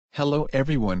Hello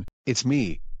everyone, it's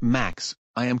me, Max.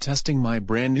 I am testing my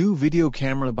brand new video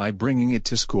camera by bringing it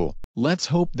to school. Let's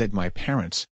hope that my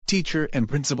parents, teacher and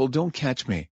principal don't catch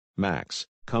me. Max,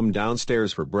 come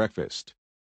downstairs for breakfast.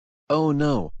 Oh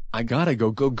no, I gotta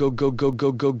go.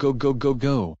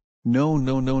 No,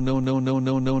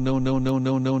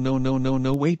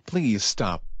 wait, please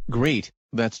stop. Great,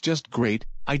 that's just great.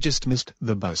 I just missed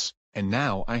the bus, and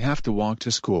now I have to walk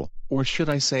to school, or should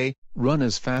I say, run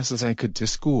as fast as I could to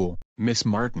school. Miss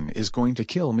Martin is going to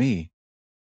kill me.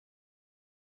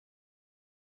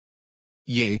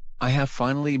 Yay, I have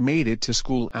finally made it to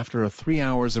school after 3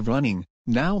 hours of running.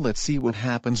 Now let's see what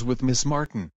happens with Miss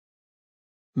Martin.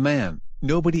 Man,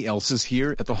 nobody else is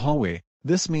here at the hallway.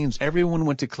 This means everyone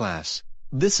went to class.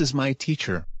 This is my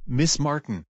teacher, Miss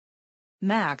Martin.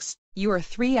 Max, you are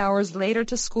 3 hours later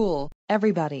to school.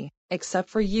 Everybody, except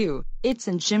for you, it's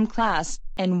in gym class.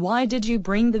 And why did you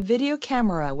bring the video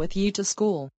camera with you to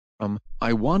school?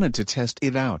 I wanted to test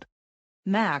it out.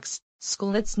 Max,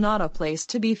 school it's not a place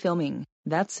to be filming.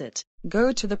 That's it.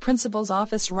 Go to the principal's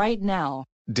office right now.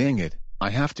 Dang it, I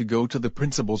have to go to the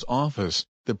principal's office.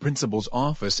 The principal's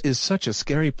office is such a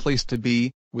scary place to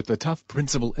be, with the tough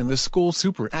principal and the school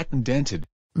superintendent.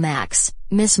 Max,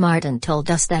 Miss Martin told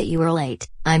us that you were late.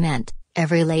 I meant,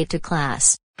 every late to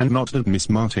class. And not that Miss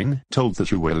Martin told that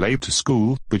you were late to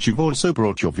school, but you've also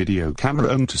brought your video camera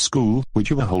home to school, which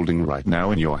you are holding right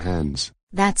now in your hands.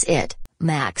 That's it,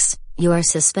 Max. You are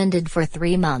suspended for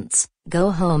 3 months. Go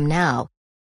home now.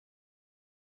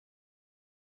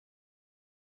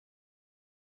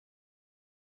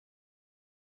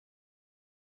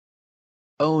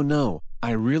 Oh no,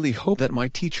 I really hope that my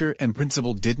teacher and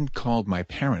principal didn't call my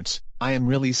parents. I am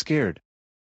really scared.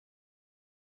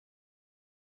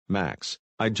 Max,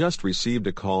 I just received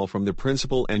a call from the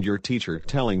principal and your teacher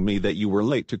telling me that you were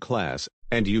late to class,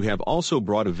 and you have also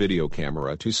brought a video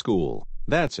camera to school.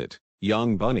 That's it,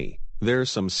 young bunny.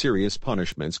 There's some serious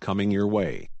punishments coming your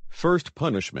way. First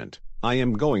punishment, I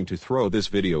am going to throw this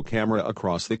video camera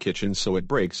across the kitchen so it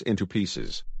breaks into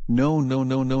pieces. No,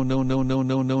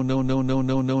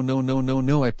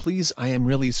 I am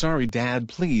really sorry, Dad.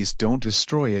 Please don't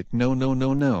destroy it.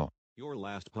 No. Your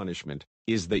last punishment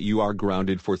is that you are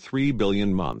grounded for 3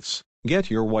 billion months. Get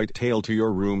your white tail to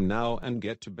your room now and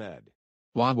get to bed.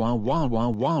 Wah.